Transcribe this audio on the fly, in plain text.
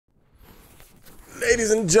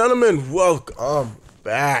Ladies and gentlemen, welcome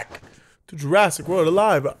back to Jurassic World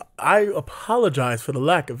Alive. I apologize for the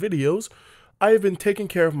lack of videos. I have been taking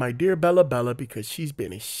care of my dear Bella because she's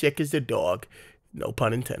been as sick as a dog. No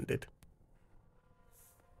pun intended.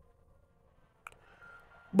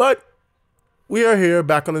 But we are here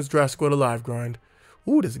back on this Jurassic World Alive grind.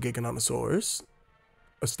 Ooh, there's a Giganotosaurus,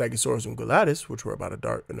 a Stegosaurus ungulatus, which we're about to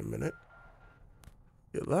dart in a minute.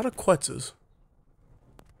 Yeah, a lot of Quetzes.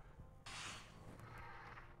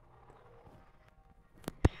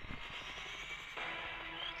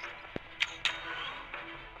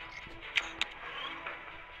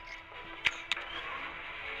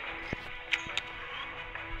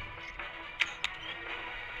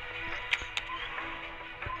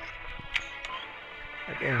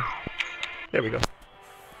 Damn. There we go.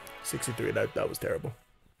 63. That was terrible.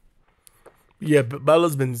 Yeah, but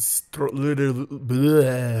Bella's been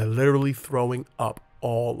literally throwing up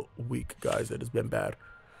all week, guys. It has been bad,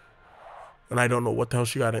 and I don't know what the hell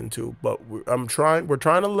she got into. But we're trying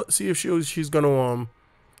to see if she's gonna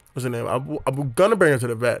what's her name? I'm gonna bring her to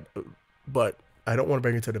the vet, but I don't want to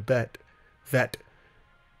bring her to the vet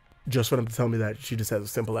just for them to tell me that she just has a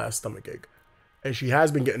simple ass stomach ache. And she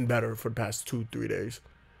has been getting better for the past 2-3 days.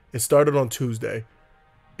 It started on Tuesday.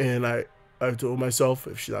 And I told myself,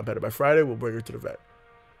 if she's not better by Friday, we'll bring her to the vet.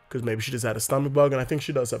 Because maybe she just had a stomach bug. And I think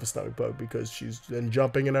she does have a stomach bug because she's been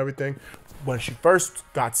jumping and everything. When she first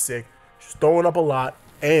got sick, she was throwing up a lot.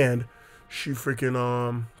 And she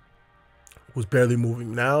freaking was barely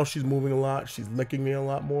moving. Now she's moving a lot. She's licking me a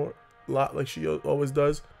lot like she always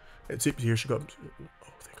does. And see, here she comes. Oh,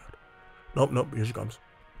 thank God. Nope, here she comes.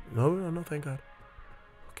 No, thank God.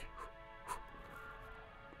 Okay.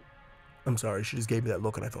 I'm sorry, she just gave me that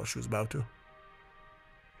look and I thought she was about to.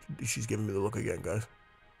 She's giving me the look again, guys.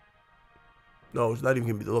 No, she's not even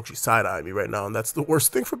giving me the look. She's side-eyeing me right now, and that's the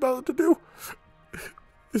worst thing for Bella to do.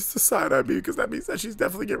 It's to side-eye me, because that means that she's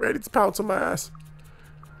definitely getting ready to pounce on my ass.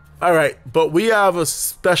 Alright, but we have a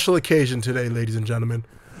special occasion today, ladies and gentlemen.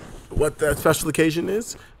 What that special occasion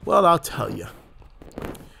is? Well, I'll tell you.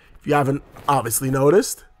 If you haven't obviously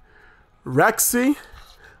noticed, Rexy,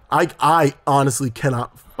 I honestly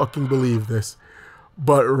cannot fucking believe this,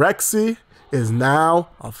 but Rexy is now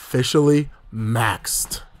officially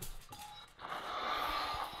maxed.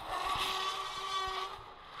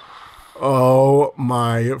 Oh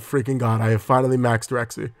my freaking God, I have finally maxed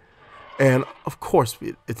Rexy. And of course,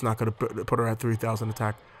 it's not going to put her at 3,000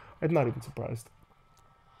 attack. I'm not even surprised.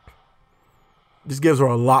 This gives her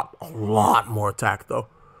a lot more attack though.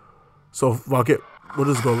 So fuck it.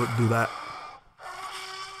 We'll just go do that.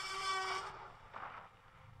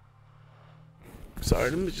 Sorry,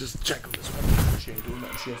 let me just check on this one. She ain't doing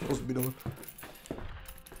nothing she ain't supposed to be doing.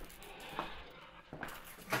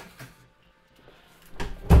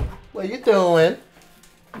 What you doing?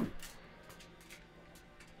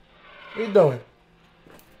 What you doing?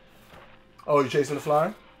 Oh, you chasing the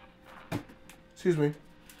fly? Excuse me.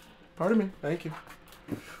 Pardon me. Thank you.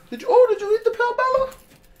 Did you eat the pill, Bella?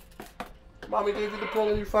 Mommy gave you the pill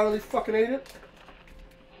and you finally fucking ate it?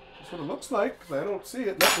 That's what it looks like, because I don't see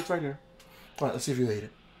it. Nope, it's right here. Alright, let's see if you ate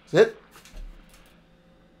it. Sit.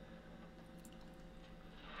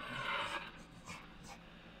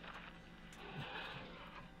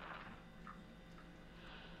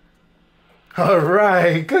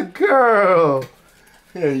 Alright, good girl.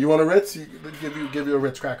 Here, you want a Ritz? Give you a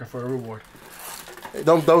Ritz cracker for a reward. Hey,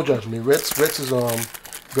 don't judge me. Ritz is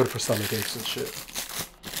good for stomach aches and shit.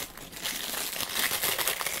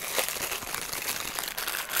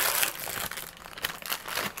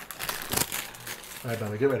 All right,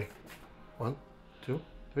 Bella, get ready. 1, 2,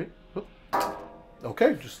 3. Whoop.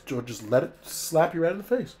 Okay, just let it slap you right in the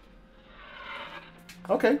face.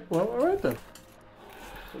 Okay, well, all right then.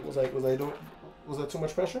 Was that too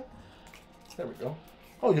much pressure? There we go.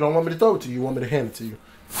 Oh, you don't want me to throw it to you? You want me to hand it to you?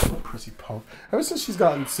 Oh, prissy punk. Ever since she's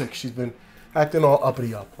gotten sick, she's been acting all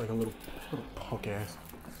uppity up, like a little punk ass.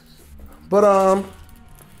 But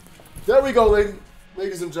there we go,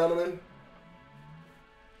 ladies and gentlemen.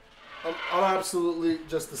 I'm absolutely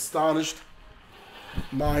just astonished,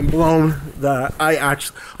 mind blown that I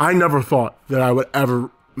never thought that I would ever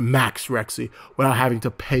max Rexy without having to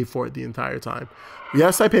pay for it the entire time.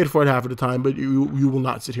 Yes, I paid for it half of the time, but you will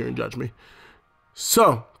not sit here and judge me.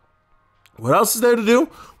 So, what else is there to do?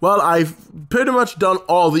 Well, I've pretty much done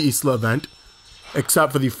all the Isla event,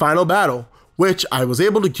 except for the final battle, which I was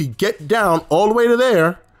able to get down all the way to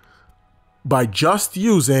there by just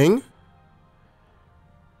using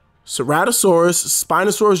Ceratosaurus,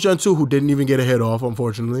 Spinosaurus Gen 2, who didn't even get a hit off,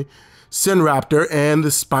 unfortunately, Sinraptor, and the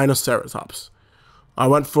Spinoceratops. I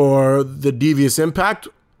went for the Devious Impact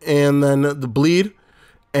and then the bleed,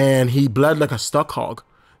 and he bled like a stuck hog.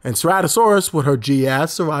 And Ceratosaurus, with her G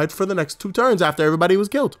ass, survived for the next 2 turns after everybody was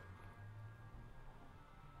killed.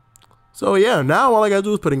 So yeah, now all I gotta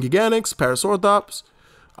do is put in Giganix, Parasaurolops.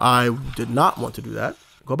 I did not want to do that.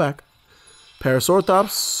 Go back.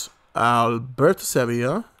 Parasaurolops, Alberta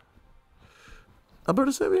Sevilla.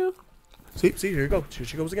 See, here you go. Here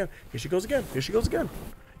she goes again. Here she goes again. Here she goes again.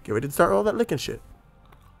 Get ready to start all that licking shit.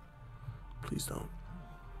 Please don't.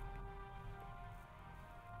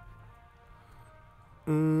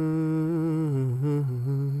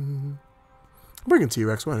 Bring in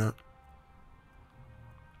T-Rex, why not?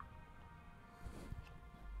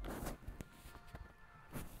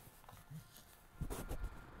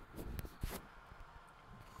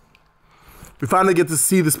 We finally get to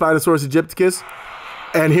see the Spinosaurus aegypticus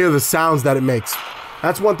and hear the sounds that it makes.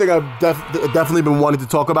 That's one thing I've definitely been wanting to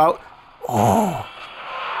talk about. Oh.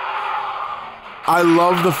 I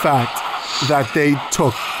love the fact that they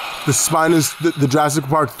took the Jurassic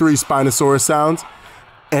Park 3 Spinosaurus sounds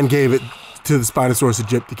and gave it to the Spinosaurus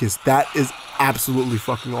aegypticus. That is absolutely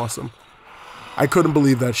fucking awesome. I couldn't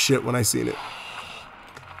believe that shit when I seen it.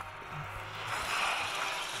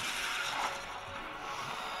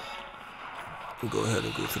 We'll go ahead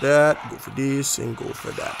and go for that, go for this, and go for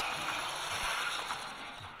that.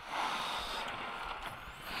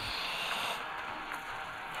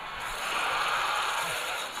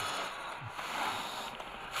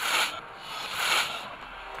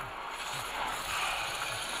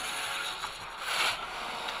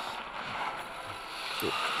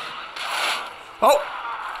 Oh!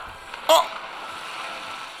 Oh!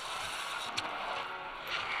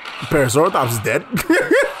 Parasaurolops is dead.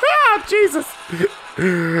 Jesus.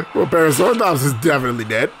 Well, Parasaurolops is definitely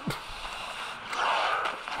dead.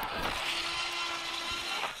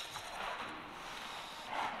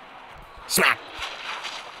 Smack.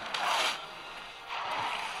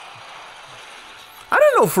 I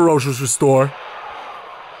didn't know Ferocious Restore.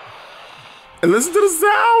 And listen to the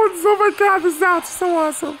sounds. Oh my god, the sounds are so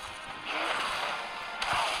awesome.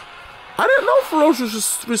 I didn't know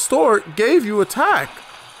Ferocious Restore gave you attack.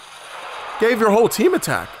 Gave your whole team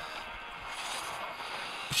attack.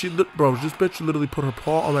 Bro, this bitch literally put her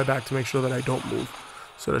paw on my back to make sure that I don't move,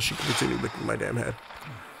 so that she can continue licking my damn head.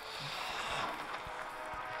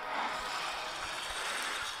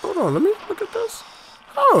 Hold on, let me look at this.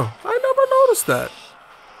 Oh, I never noticed that.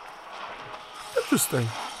 Interesting.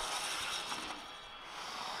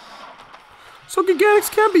 So Giganix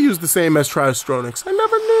can be used the same as Triostronix. I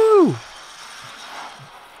never knew.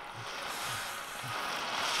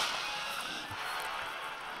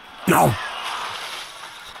 No.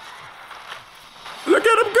 Look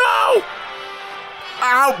at him go!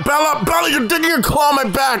 Ow, Bella, you're digging a claw on my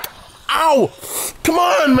back. Ow! Come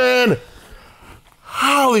on, man.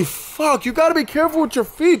 Holy fuck, you gotta be careful with your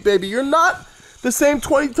feet, baby. You're not the same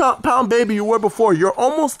 20-pound baby you were before. You're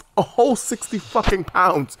almost a whole 60 fucking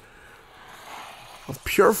pounds of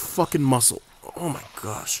pure fucking muscle. Oh my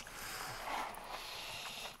gosh.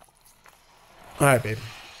 All right, baby.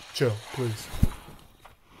 Chill, please.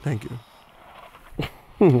 Thank you.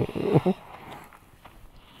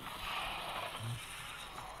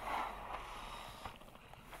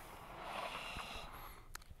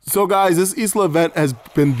 So guys, this Isla event has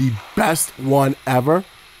been the best one ever.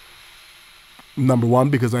 Number one,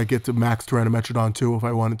 because I get to max Tyrannometrodon 2 if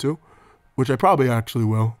I wanted to, which I probably actually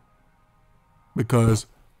will. Because,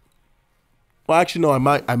 well, actually no, I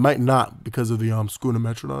might not because of the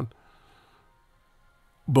Schoonometrodon.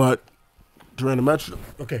 But Tyrannometrodon.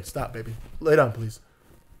 Okay, stop, baby. Lay down, please.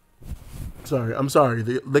 Sorry, I'm sorry.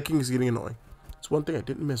 The licking is getting annoying. It's one thing I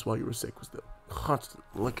didn't miss while you were sick was the constant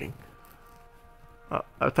licking.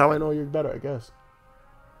 That's how I know you're better, I guess.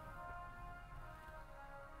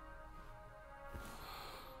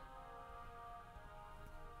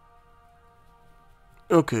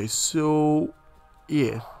 Okay, so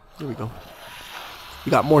yeah, here we go.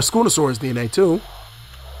 We got more Spinosaurus DNA too.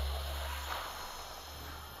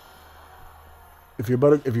 If you're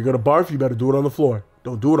gonna barf, you better do it on the floor.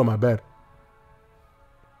 Don't do it on my bed.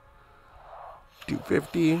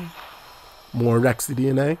 250. More Rexy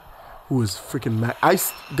DNA. Who is freaking mad?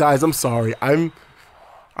 Guys, I'm sorry. I'm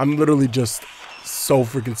literally just so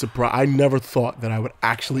freaking surprised. I never thought that I would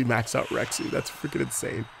actually max out Rexy. That's freaking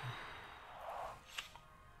insane.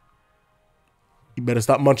 You better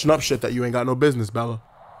stop munching up shit that you ain't got no business, Bella.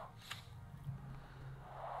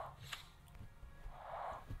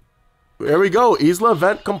 There we go. Isla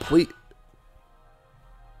event complete.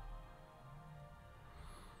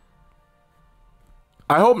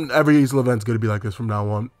 I hope every Isla event's going to be like this from now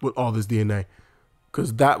on with all this DNA.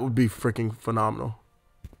 Because that would be freaking phenomenal.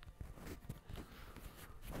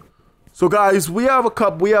 So guys, we have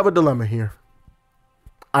a dilemma here.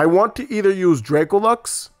 I want to either use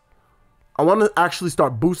Dracolux. I want to actually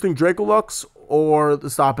start boosting Dracolux or the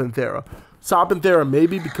Sopinthera. Sopinthera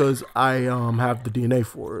maybe because I have the DNA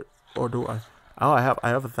for it. Or do I? Oh, I have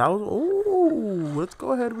 1,000. Oh, let's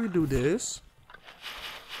go ahead and redo this.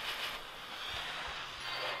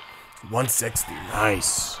 160,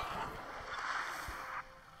 nice.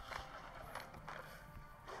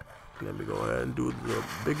 Let me go ahead and do the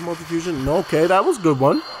big multifusion. Okay, that was a good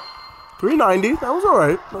one. 390, that was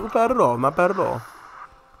alright. Not bad at all, not bad at all.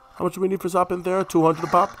 How much do we need for Sopinthera? 200 a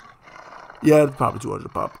pop? Yeah, probably 200 a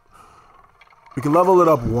pop. We can level it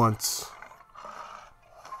up once.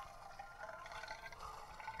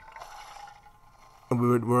 And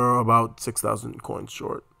we're about 6,000 coins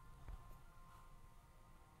short.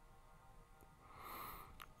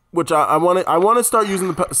 Which I want to start using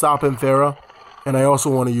the Sopinthera, and I also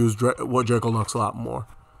want to use Dracolux a lot more.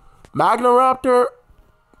 Magnoraptor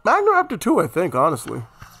 2, I think, honestly.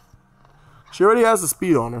 She already has the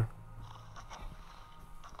speed on her.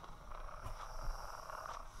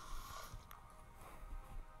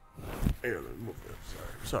 Here, let me move it.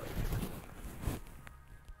 Sorry.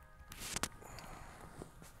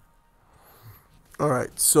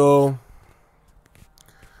 Alright, so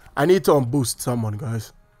I need to unboost someone,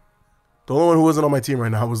 guys. The only one who wasn't on my team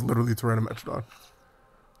right now was literally Tyrannometrodon.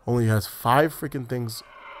 Only has 5 freaking things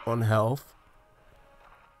on health.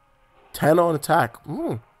 10 on attack.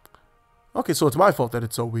 Okay, so it's my fault that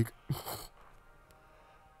it's so weak.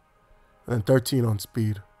 And 13 on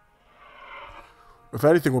speed. If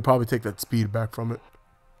anything, we'll probably take that speed back from it.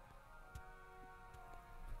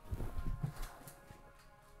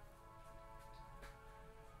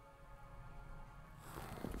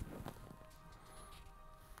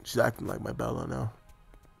 She's acting like my Bella now.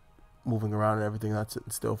 Moving around and everything, not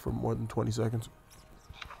sitting still for more than 20 seconds.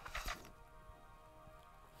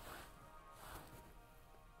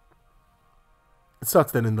 It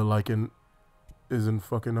sucks that Lycan isn't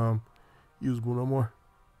fucking usable no more.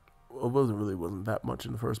 Well, it wasn't that much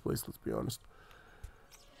in the first place, let's be honest.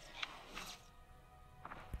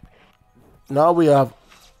 Now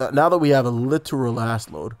that we have a literal ass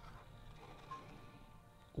load,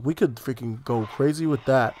 we could freaking go crazy with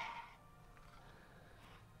that.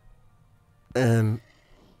 And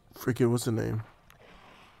freaking, what's the name?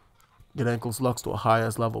 Get Ankles Lux to a high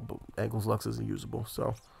ass level, but Ankles Lux isn't usable,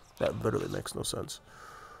 so that literally makes no sense.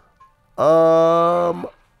 Ooh,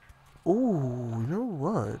 you know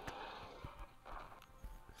what?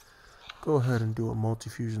 Go ahead and do a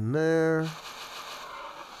multi-fusion there.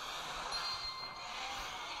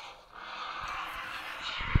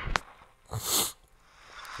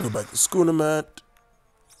 Go back to Schoonomat.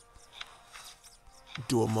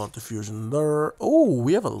 Do a multi-fusion there. Oh,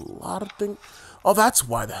 we have a lot of things. Oh, that's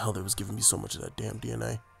why the hell they was giving me so much of that damn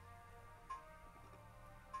DNA.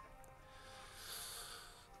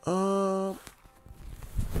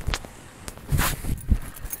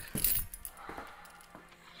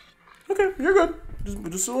 Okay, you're good.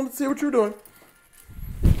 Just wanted to see what you're doing.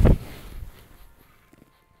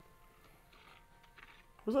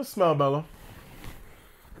 What's that smell, Bella?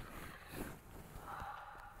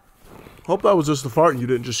 Hope that was just a fart and you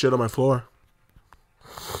didn't just shit on my floor.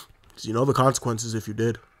 Because you know the consequences if you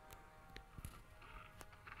did.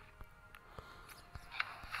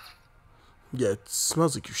 Yeah, it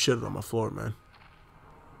smells like you shitted on my floor, man.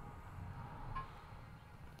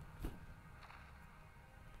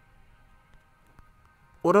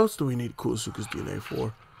 What else do we need Kulasuka's DNA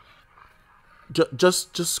for?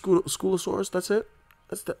 Just Schoolosaurus? That's it?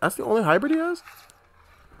 That's the only hybrid he has?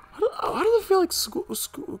 How do I feel like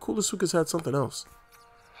Kulasuka's had something else?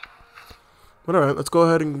 But alright, let's go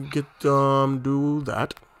ahead and get do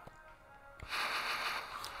that.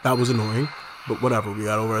 That was annoying, but whatever. We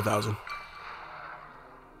got over 1,000.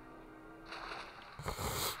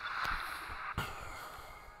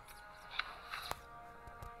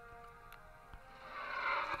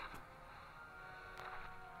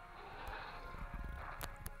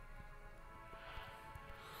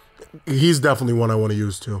 He's definitely one I want to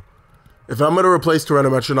use too. If I'm going to replace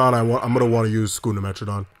Tyrannometrodon, I'm going to want to use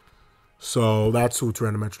Schoonometrodon. So that's who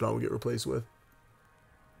Tyrannometrodon will get replaced with.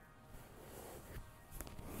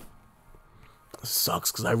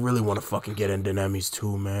 Sucks because I really want to fucking get Indonemes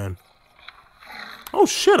too, man. Oh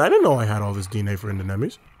shit, I didn't know I had all this DNA for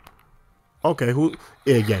Indonemes. Okay, who?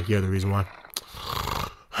 Yeah, you're the reason why.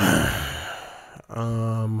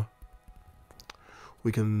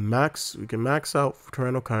 We can max out for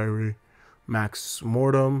Tyrannokyrie, max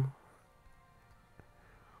Mortem.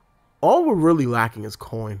 All we're really lacking is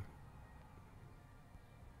coin.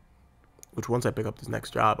 Which once I pick up this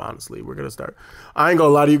next job, honestly, we're gonna start. I ain't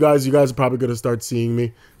gonna lie to you guys. You guys are probably gonna start seeing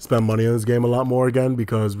me spend money on this game a lot more again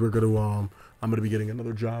because we're gonna I'm gonna be getting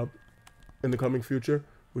another job in the coming future,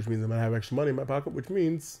 which means I'm gonna have extra money in my pocket, which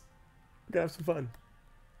means we're gonna have some fun.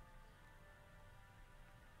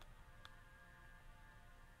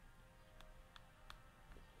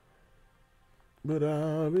 But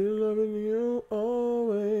I'll be loving you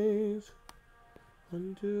always.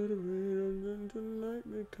 Until the freedom and tonight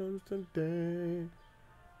becomes today.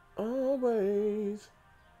 Always.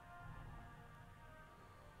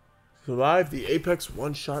 Survive the Apex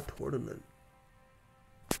one-shot tournament.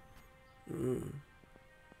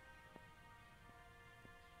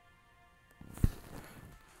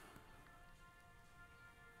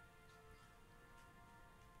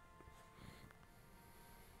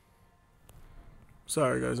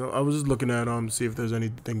 Sorry guys, I was just looking at see if there's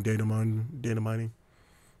anything data mining.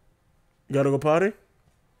 You gotta go potty?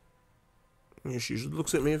 Yeah, she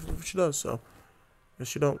looks at me if she does, so yes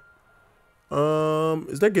she don't.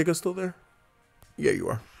 Is that Giga still there? Yeah, you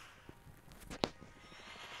are.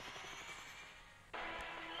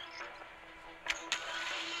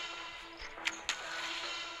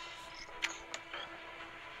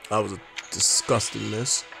 That was a disgusting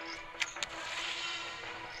miss.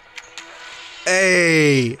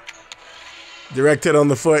 Hey! Direct hit on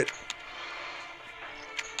the foot.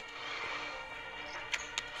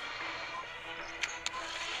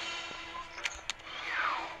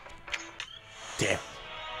 Damn.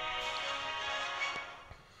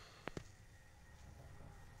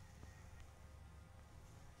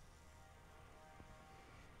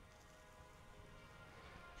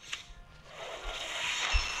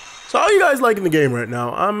 So how are you guys liking the game right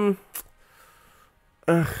now?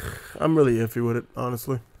 I'm really iffy with it,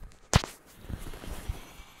 honestly.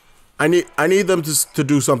 I need them to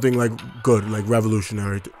do something like good, like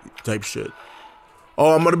revolutionary type shit.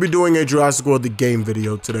 Oh, I'm gonna be doing a Jurassic World the game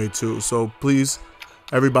video today too. So please,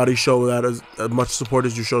 everybody, show that as much support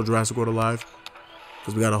as you show Jurassic World Alive,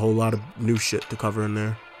 because we got a whole lot of new shit to cover in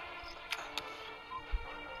there.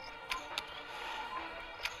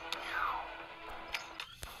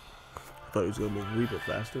 I thought he was gonna move a wee bit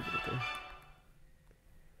faster, but okay.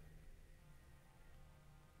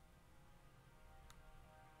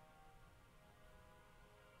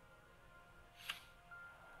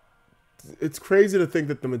 It's crazy to think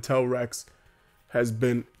that the Mattel Rex has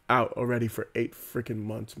been out already for 8 freaking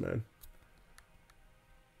months, man.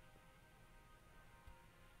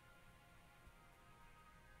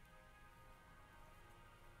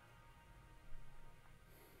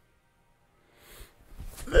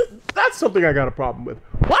 That's something I got a problem with.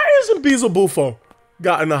 Why isn't Beelzebufo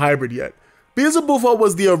gotten a hybrid yet? Beelzebufo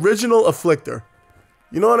was the original afflictor.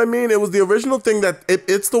 You know what I mean? It was the original thing that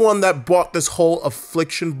it's the one that brought this whole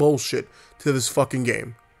affliction bullshit to this fucking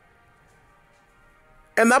game.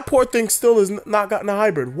 And that poor thing still has not gotten a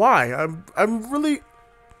hybrid. Why? I'm really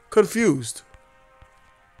confused.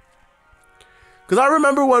 Because I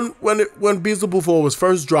remember when Beelzebufo was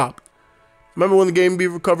first dropped. Remember when the Game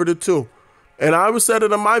Beaver covered it too. And I was said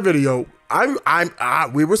it in my video.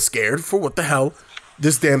 We were scared for what the hell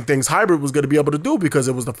this damn thing's hybrid was going to be able to do, because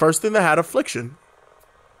it was the first thing that had affliction.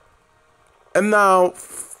 And now,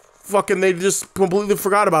 fucking, they just completely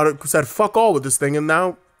forgot about it, said fuck all with this thing, and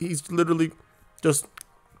now he's literally just...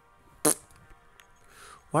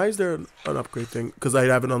 Why is there an upgrade thing? Because I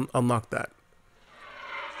haven't unlocked that.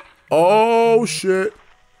 Oh, shit.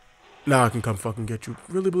 Now I can come fucking get you.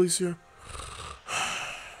 Really, Belicia?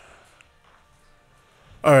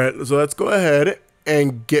 Alright, so let's go ahead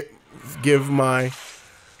and give my...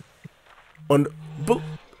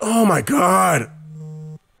 Oh my god!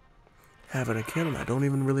 Having a kid, and I don't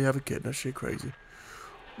even really have a kid. That shit crazy.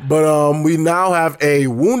 But we now have a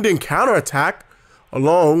wounding counterattack,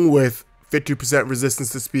 along with 50%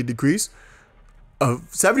 resistance to speed decrease,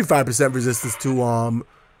 75% resistance to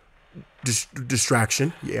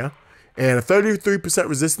distraction, yeah, and a 33%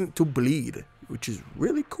 resistance to bleed, which is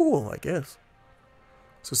really cool, I guess.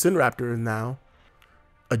 So Sinraptor is now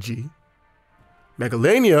a G.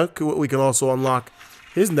 Megalania, we can also unlock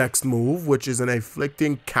his next move, which is an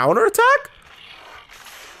afflicting counterattack?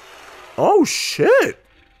 Oh, shit.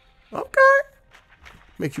 Okay.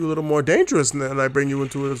 Make you a little more dangerous, and then I bring you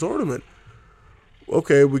into this ornament.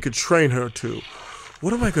 Okay, we could train her too.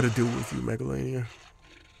 What am I going to do with you, Megalania?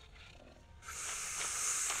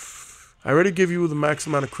 I already give you the max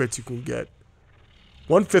amount of crits you can get.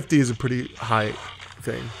 150 is a pretty high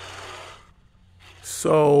thing.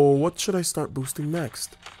 So, what should I start boosting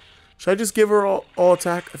next? Should I just give her all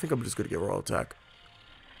attack? I think I'm just going to give her all attack.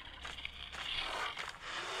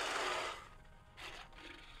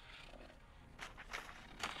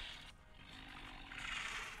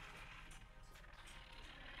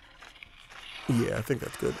 Yeah, I think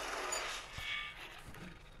that's good.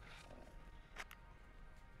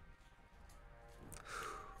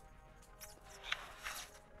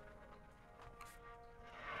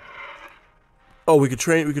 Oh, we could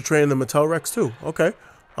train the Mattel Rex too. Okay.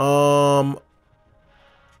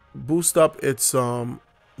 Boost up its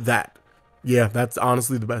that. Yeah, that's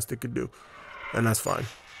honestly the best it could do. And that's fine.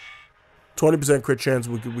 20% crit chance,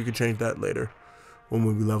 we could change that later when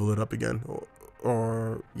we level it up again.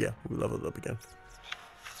 Or yeah, we level it up again.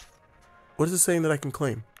 What is it saying that I can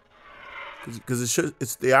claim? Because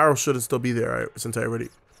it's the arrow shouldn't still be there since I already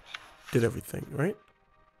did everything, right?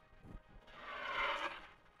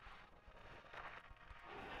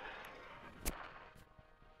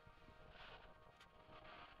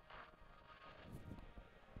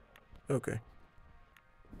 Okay.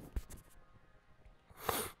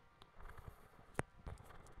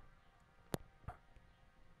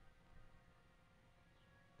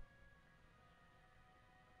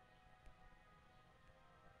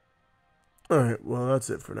 Alright, well that's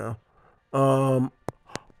it for now.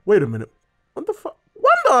 Wait a minute. What the fuck?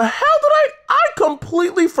 What the hell did I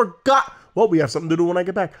completely forgot. Well, we have something to do when I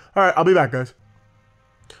get back. Alright, I'll be back, guys.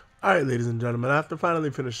 Alright, ladies and gentlemen, after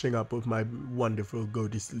finally finishing up with my wonderful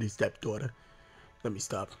go-to-sleep stepdaughter. Let me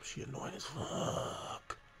stop. She annoying as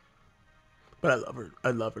fuck. But I love her.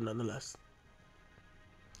 I love her nonetheless.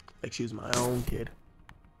 Like she was my own kid.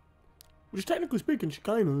 Which technically speaking, she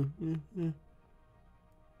kind of, yeah.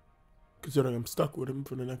 Considering I'm stuck with him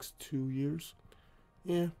for the next 2 years.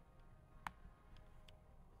 Yeah.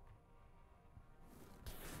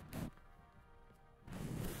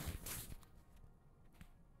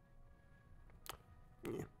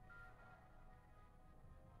 Yeah.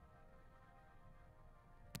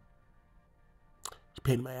 She's a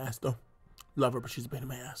pain in my ass, though. Love her, but she's a pain in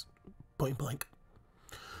my ass. Point blank.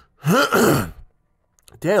 Damn.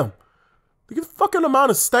 Look at the fucking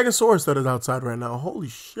amount of Stegosaurus that is outside right now. Holy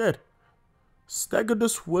shit.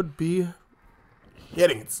 Stegodus would be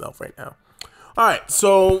hitting itself right now. Alright,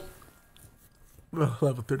 so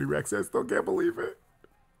level 30 Rex, I still can't believe it.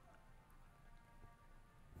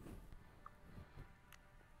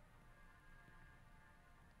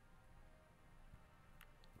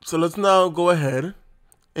 So let's now go ahead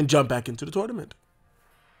and jump back into the tournament.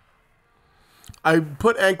 I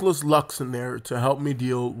put Ankylus Lux in there to help me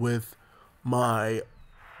deal with my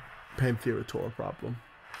Pantherator problem.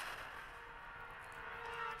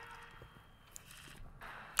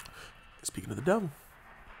 Speaking of the devil.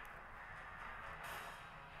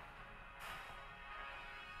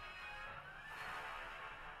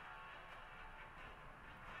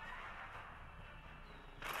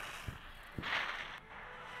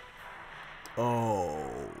 Oh,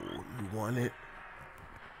 you want it?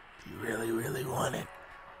 Do you really, really want it?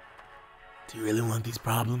 Do you really want these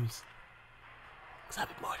problems? Because I'd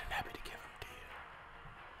be more than happy to give them to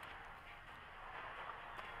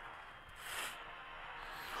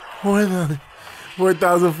you.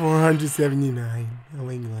 4,479. Oh,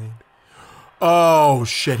 England. Oh,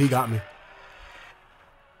 shit, he got me.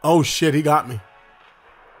 Oh, shit, he got me.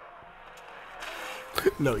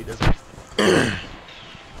 No, he doesn't.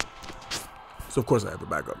 So, of course, I have the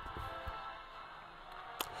backup.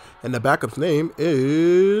 And the backup's name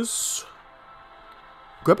is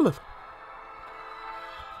Grepilith.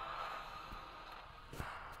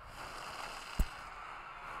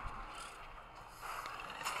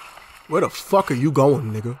 Where the fuck are you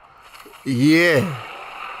going, nigga? Yeah.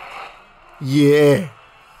 Yeah.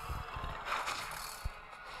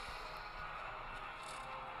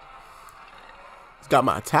 He's got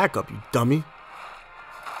my attack up, you dummy.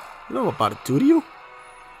 You know what I'm about to do to you?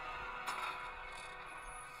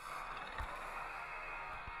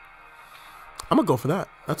 I'm gonna go for that.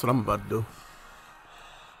 That's what I'm about to do.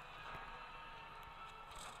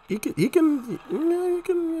 He can.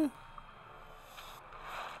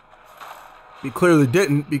 He clearly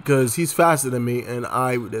didn't because he's faster than me and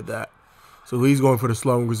I did that. So he's going for the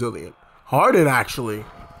slow and resilient. Harden, actually.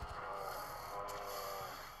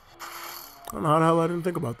 I don't know how the hell I didn't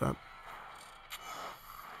think about that.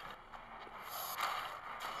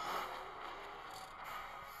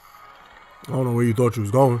 I don't know where you thought you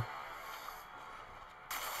was going.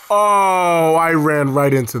 Oh, I ran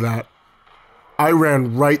right into that. I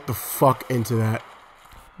ran right the fuck into that.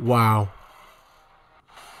 Wow.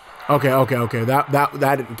 Okay.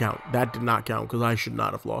 That didn't count. That did not count because I should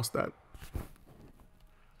not have lost that.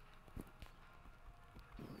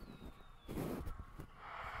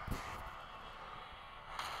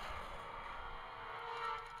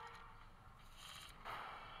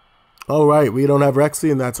 All right, we don't have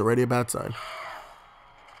Rexy, and that's already a bad sign.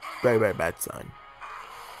 Very, very bad sign.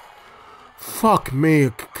 Fuck me.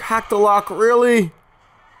 Cactalock, really?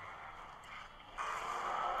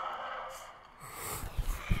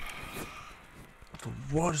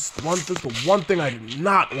 The one thing I did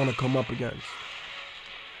not want to come up against.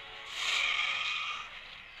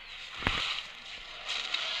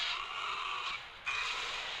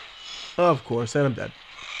 Of course, and I'm dead.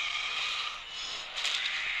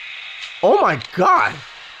 Oh my god!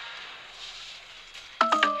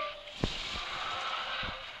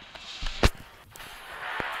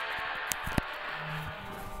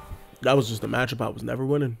 That was just a matchup I was never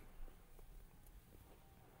winning.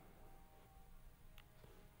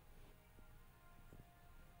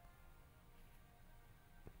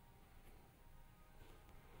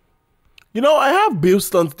 You know, I have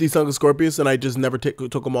boost on Desunk Scorpius and I just never took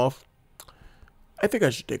them off. I think I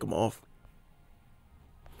should take them off.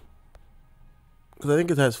 Because I think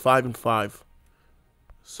it has 5 and 5.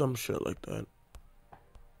 Some shit like that.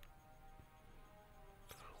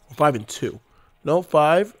 5 and 2. No,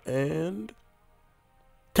 5 and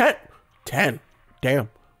 10. 10. Damn.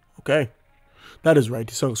 Okay. That is right.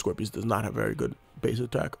 Desunk Scorpius does not have very good base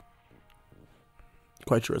attack.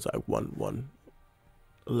 Quite sure it's like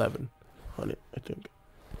 1100, I think.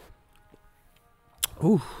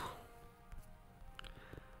 Ooh.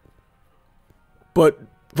 But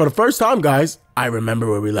for the first time, guys, I remember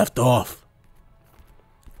where we left off.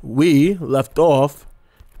 We left off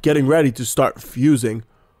getting ready to start fusing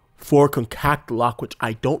for Cactalock, which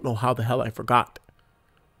I don't know how the hell I forgot.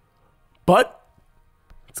 But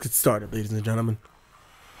let's get started, ladies and gentlemen.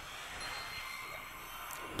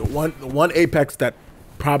 The one Apex that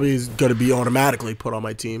probably is going to be automatically put on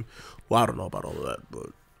my team. Well, I don't know about all of that, but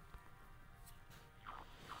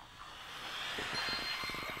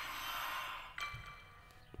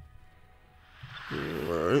all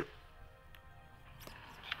right.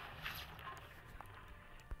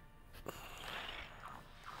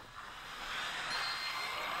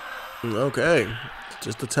 Okay,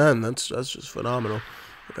 just a 10. That's just phenomenal.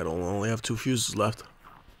 Like I don't only have 2 fuses left.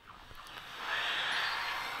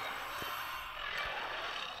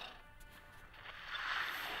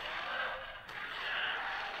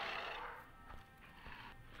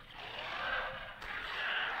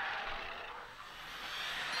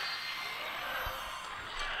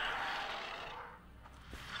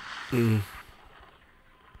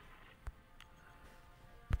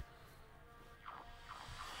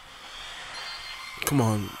 Come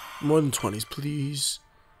on, more than 20s, please.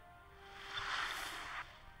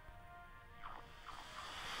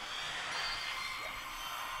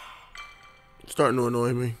 It's starting to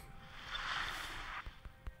annoy me.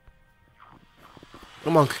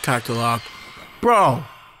 Come on, Cactalock. Bro!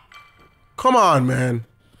 Come on, man.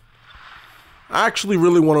 I actually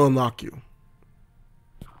really want to unlock you.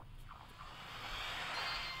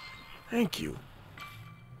 Thank you.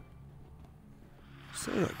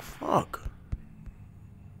 Say like, fuck.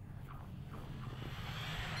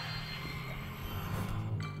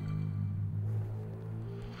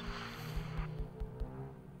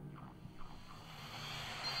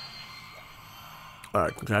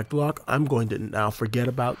 Alright, Cactalock, I'm going to now forget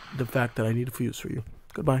about the fact that I need a fuse for you.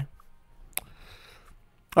 Goodbye.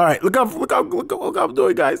 Alright, look how I'm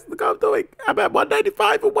doing, guys. Look how I'm doing. I'm at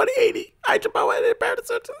 195 and 180. I jump out and prepare to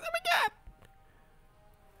search. Oh my god.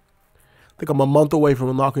 I think I'm a month away from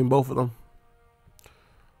unlocking both of them.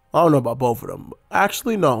 I don't know about both of them.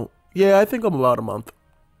 Actually, no. Yeah, I think I'm about a month.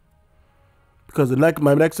 Because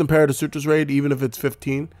my next Imperator Sutras raid, even if it's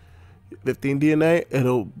 15 DNA,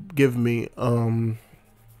 it'll give me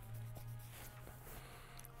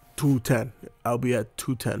 210. I'll be at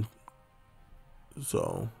 210.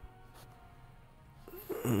 So,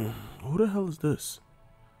 who the hell is this?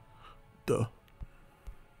 Duh.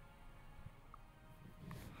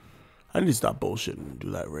 I need to stop bullshitting and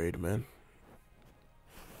do that raid, man.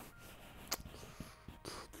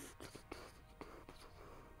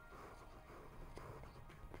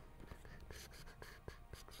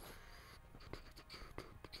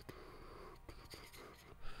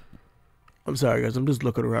 I'm sorry, guys. I'm just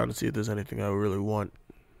looking around to see if there's anything I really want.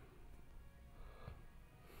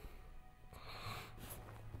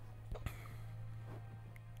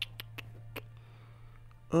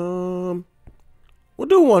 We'll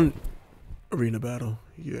do one arena battle.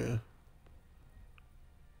 Yeah.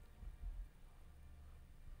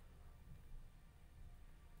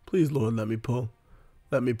 Please, Lord, let me pull.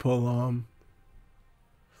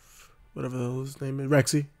 Whatever his name is,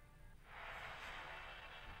 Rexy.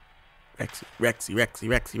 Rexy.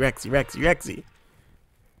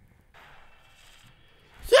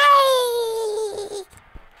 Yay!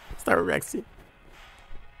 Start with Rexy.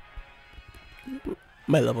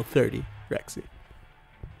 My level 30. Rexy.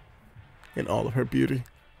 In all of her beauty.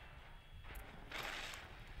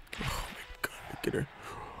 Oh my god, look at her.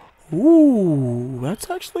 Ooh, that's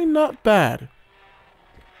actually not bad.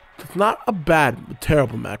 It's not a bad,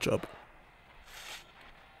 terrible matchup.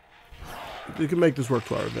 We can make this work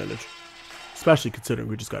to our advantage. Especially considering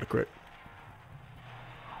we just got a crit.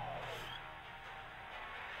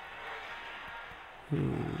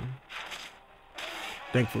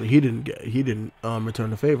 Thankfully, he didn't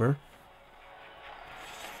return the favor.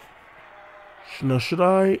 Now, should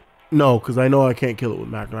I? No, because I know I can't kill it with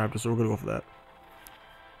Magna, so we're gonna go for that.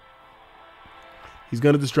 He's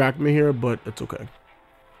gonna distract me here, but it's okay.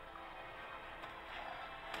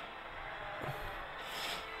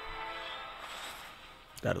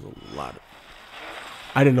 That is a lot.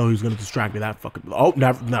 I didn't know he was gonna distract me that fucking. Oh,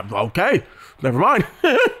 never. Okay, never mind.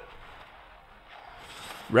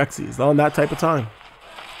 Rexy is on that type of time.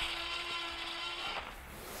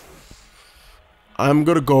 I'm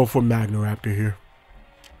gonna go for Magnoraptor here.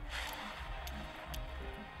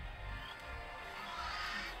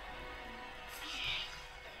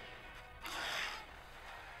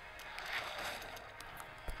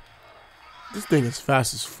 This thing is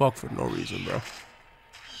fast as fuck for no reason, bro.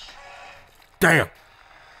 Damn.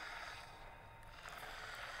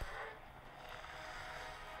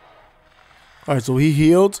 Alright, so he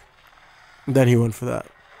healed. Then he went for that.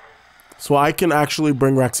 So I can actually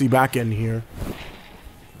bring Rexy back in here.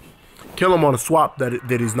 Kill him on a swap that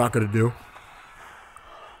he's not going to do.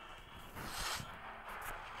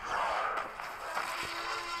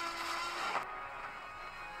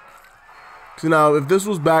 So now, if this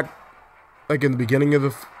was back, like in the beginning of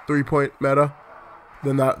the 3-point meta,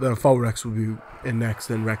 then the Full Rex would be in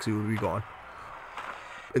next, and Rexy would be gone.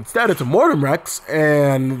 Instead, it's a Mortem Rex,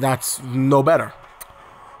 and that's no better.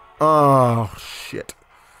 Oh, shit.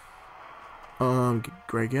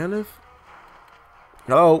 Greganith?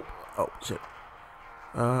 Hello? Oh, shit.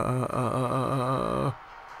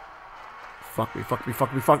 Fuck me, fuck me,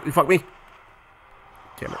 fuck me, fuck me, fuck me.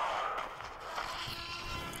 Damn it.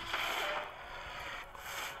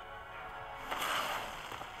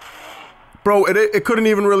 Bro, it couldn't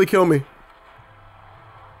even really kill me.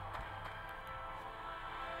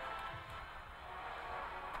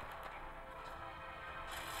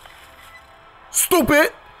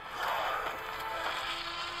 Stupid!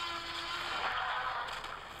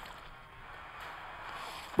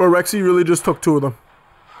 Bro, Rexy really just took 2 of them.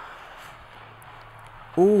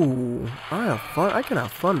 Ooh, I have fun. I can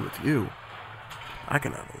have fun with you. I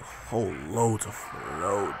can have a whole loads of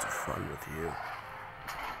fun with you.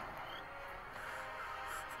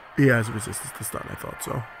 He has resistance to stun, I thought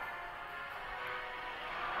so.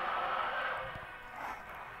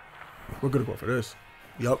 We're gonna go for this.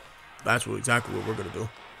 Yup, that's exactly what we're gonna do.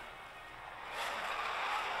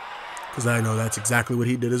 Because I know that's exactly what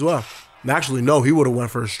he did as well. And actually, no, he would have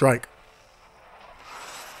went for a strike.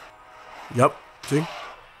 Yup, see?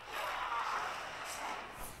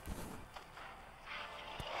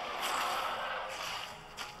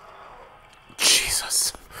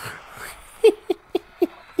 Jesus.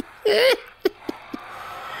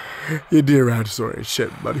 You dear Radosaur ain't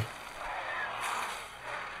shit, buddy.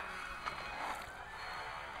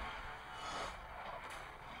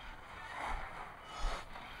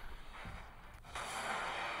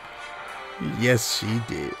 Yes, she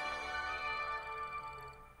did.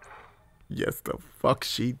 Yes, the fuck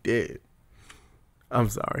she did. I'm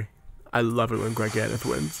sorry. I love it when Greganith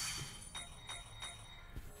wins.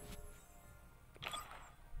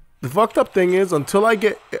 The fucked up thing is, until I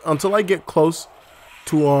get close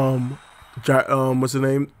to what's the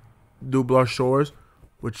name, Nublar Shores,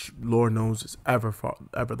 which Lord knows is ever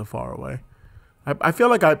the far away. I feel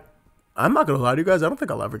like I'm not gonna lie to you guys. I don't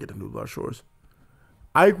think I'll ever get to Nublar Shores.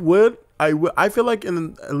 I feel like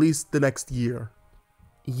in at least the next year.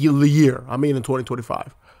 I mean in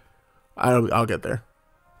 2025. I'll get there.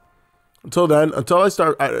 Until then, until I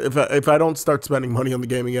start, if I don't start spending money on the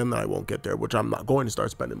game again, then I won't get there, which I'm not going to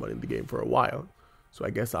start spending money on the game for a while. So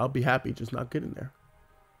I guess I'll be happy just not getting there.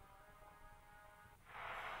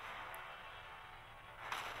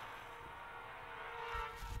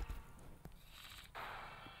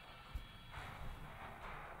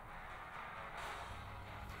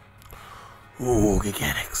 Ooh,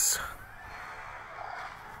 Gigantics.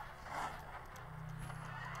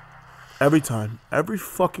 Every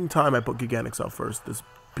fucking time I put Gigantics out first, this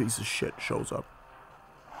piece of shit shows up.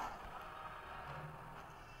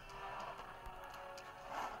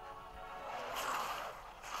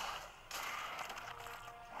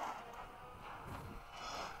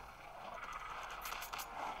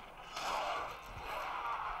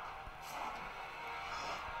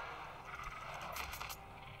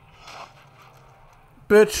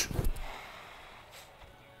 Bitch.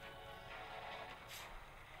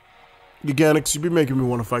 Organics, you be making me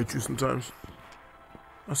want to fight you sometimes.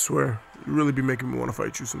 I swear. You really be making me want to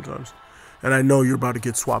fight you sometimes. And I know you're about to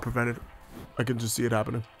get swap prevented. I can just see it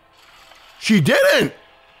happening. She didn't!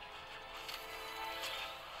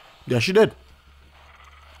 Yeah, she did.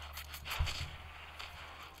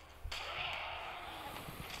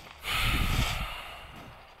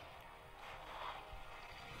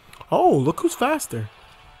 Oh, look who's faster.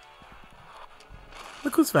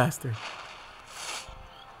 Look who's faster.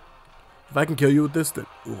 If I can kill you with this, then...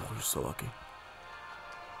 Ooh, you're so lucky.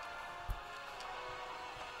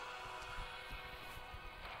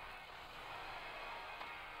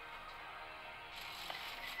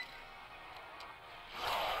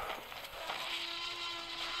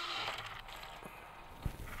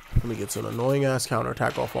 Let me get some annoying ass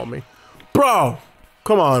counterattack off on me. Bro!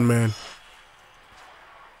 Come on, man.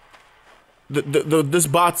 This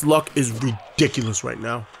bot's luck is ridiculous right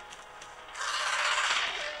now.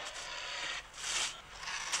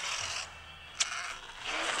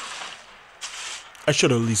 I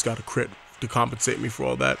should have at least got a crit to compensate me for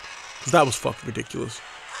all that. Because that was fucking ridiculous.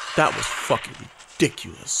 That was fucking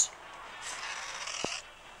ridiculous.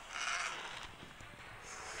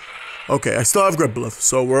 Okay, I still have Griblith,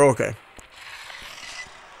 so we're okay.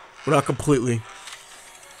 We're not completely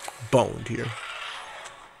boned here.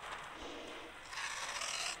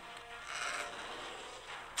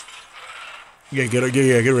 Yeah, get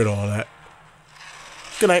rid of all that.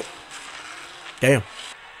 Good night. Damn.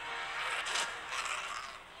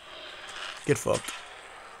 Get fucked.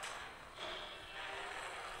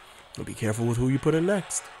 But be careful with who you put in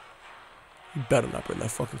next. You better not bring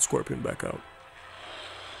that fucking scorpion back out.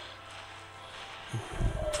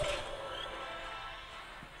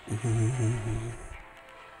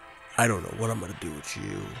 I don't know what I'm gonna do with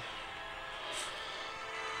you.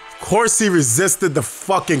 Of course he resisted the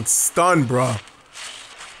fucking stun, bro.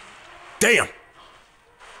 Damn.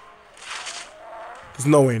 There's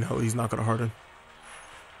no way in hell he's not gonna harden.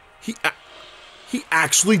 He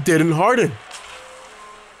actually didn't harden.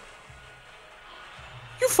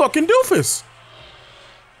 You fucking doofus.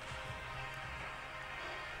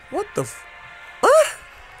 What the f... Huh?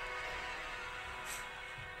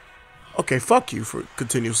 Okay, fuck you for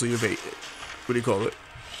continuously evading. What do you call it?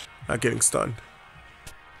 Not getting stunned.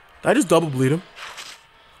 Did I just double bleed him?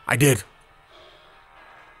 I did.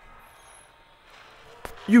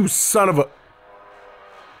 You son of a...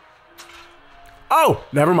 Oh,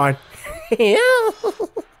 never mind.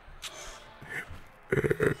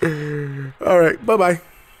 All right, bye-bye.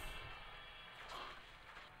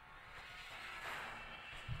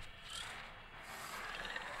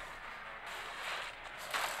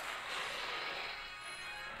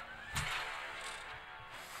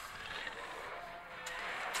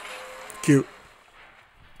 Cute.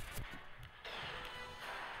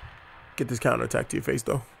 Get this counterattack to your face,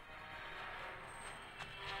 though.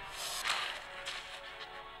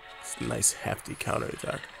 It's a nice, hefty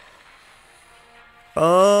counterattack.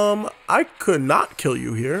 I could not kill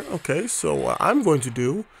you here. Okay, so what I'm going to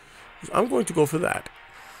do is I'm going to go for that.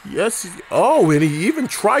 Yes. Oh, and he even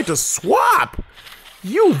tried to swap.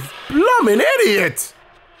 You bloomin' idiot.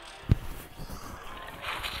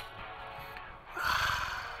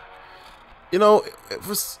 You know, it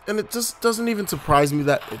was, and it just doesn't even surprise me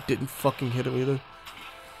that it didn't fucking hit him either.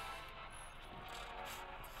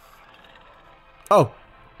 Oh,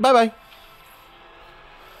 bye-bye.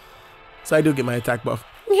 So I do get my attack buff.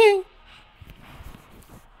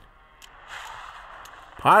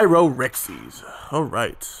 Pyro Rexys. All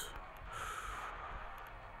right.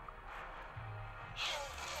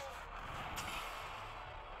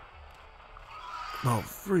 Oh,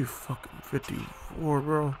 354,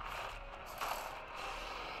 bro.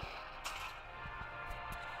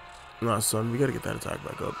 Nah, son, we gotta get that attack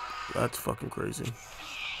back up. That's fucking crazy.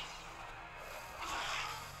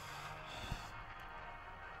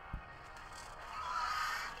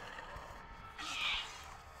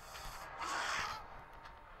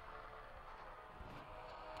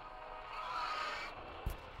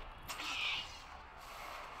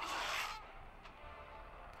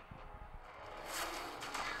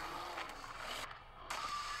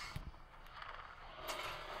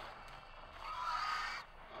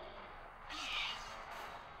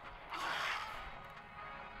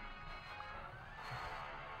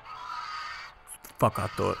 Fuck, I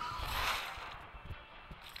thought.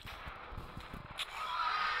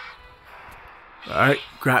 Alright,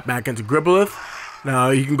 grab back into Griblith.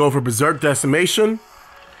 Now you can go for Berserk Decimation.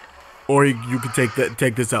 Or you can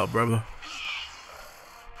take this out, brother.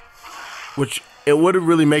 Which it wouldn't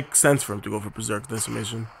really make sense for him to go for Berserk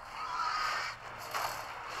Decimation.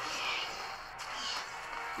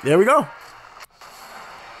 There we go.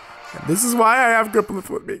 And this is why I have Griplith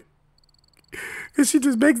with me. Because she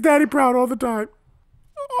just makes Daddy proud all the time.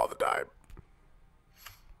 All the time.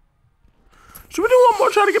 Should we do one more,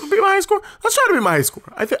 try to beat my high score? Let's try to beat my high score.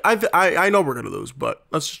 I know we're going to lose, but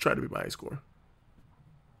let's just try to beat my high score.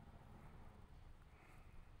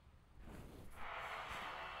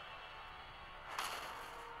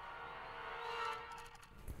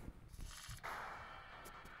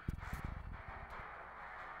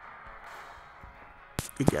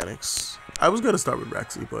 Mechanics. I was going to start with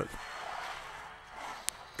Rexy, but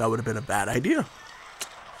that would have been a bad idea.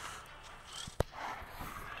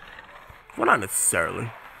 Well, not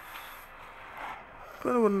necessarily.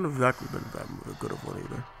 But it wouldn't have exactly been that good of one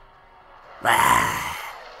either.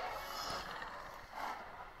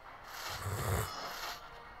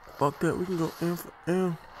 Fuck that, we can go in for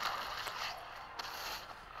M.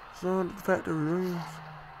 So the factory rooms.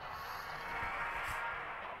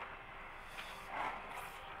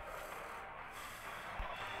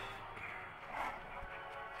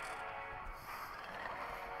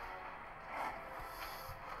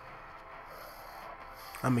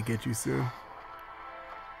 I'm gonna get you soon.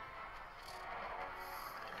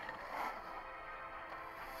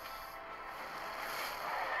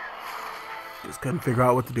 Just couldn't figure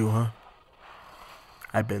out what to do, huh?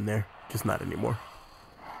 I've been there, just not anymore.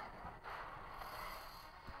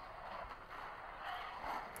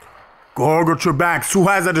 Gorgotrabax, who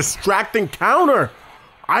has a distracting counter.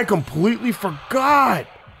 I completely forgot.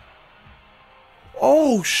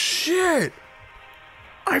 Oh shit.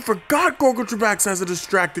 I forgot Gorgotrabax has a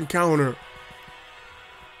distracting counter.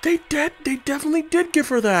 They definitely did give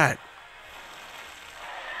her that.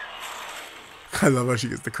 I love how she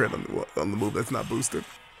gets the crit on the move that's not boosted.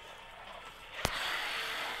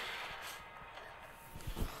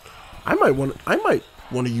 I might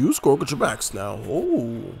want to use Gorgotrabax now.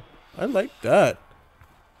 Oh, I like that.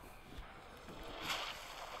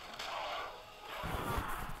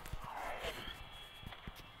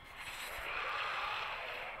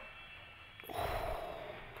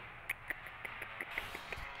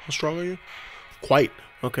 How strong are you? Quite.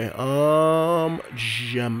 Okay.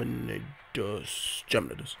 Geminidus.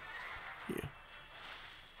 Geminidus. Yeah.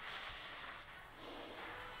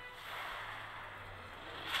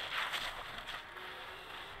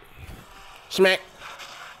 Smack.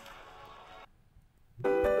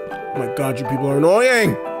 Oh my god, you people are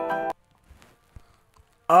annoying.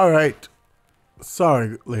 Alright.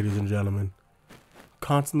 Sorry, ladies and gentlemen.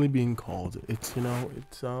 Constantly being called. It's, you know,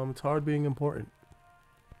 it's hard being important.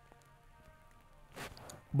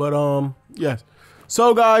 But yes.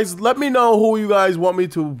 So guys, let me know who you guys want me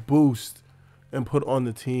to boost and put on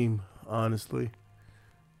the team, honestly.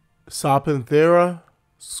 Sapanthera,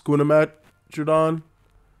 Skunamatrodon,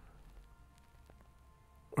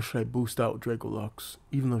 or should I boost out Dracolux?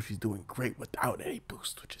 Even though she's doing great without any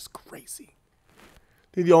boost, which is crazy.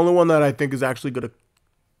 I think the only one that I think is actually gonna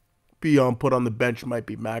be put on the bench might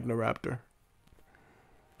be Magnaraptor.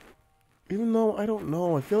 Even though, I don't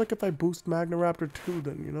know. I feel like if I boost Magnaraptor too,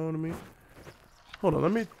 then, you know what I mean? Hold on,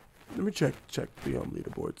 let me check the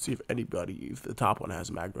leaderboard, see if the top one has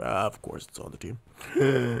Magna. Of course, it's on the team.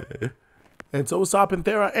 And so is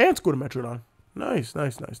Sapanthera and Skunamatrodon. Nice.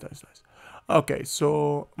 Okay,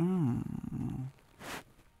 so...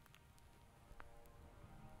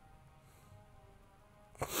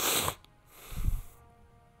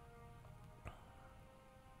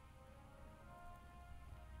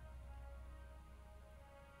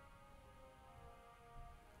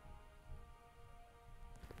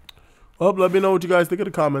 Well, let me know what you guys think in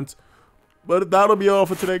the comments. But that'll be all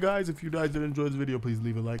for today, guys. If you guys did enjoy this video, please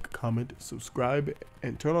leave a like, comment, subscribe,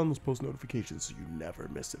 and turn on those post notifications so you never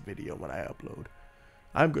miss a video when I upload.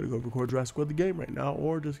 I'm going to go record Jurassic World the game right now,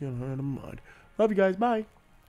 or just, you know, in a mod. Love you guys. Bye.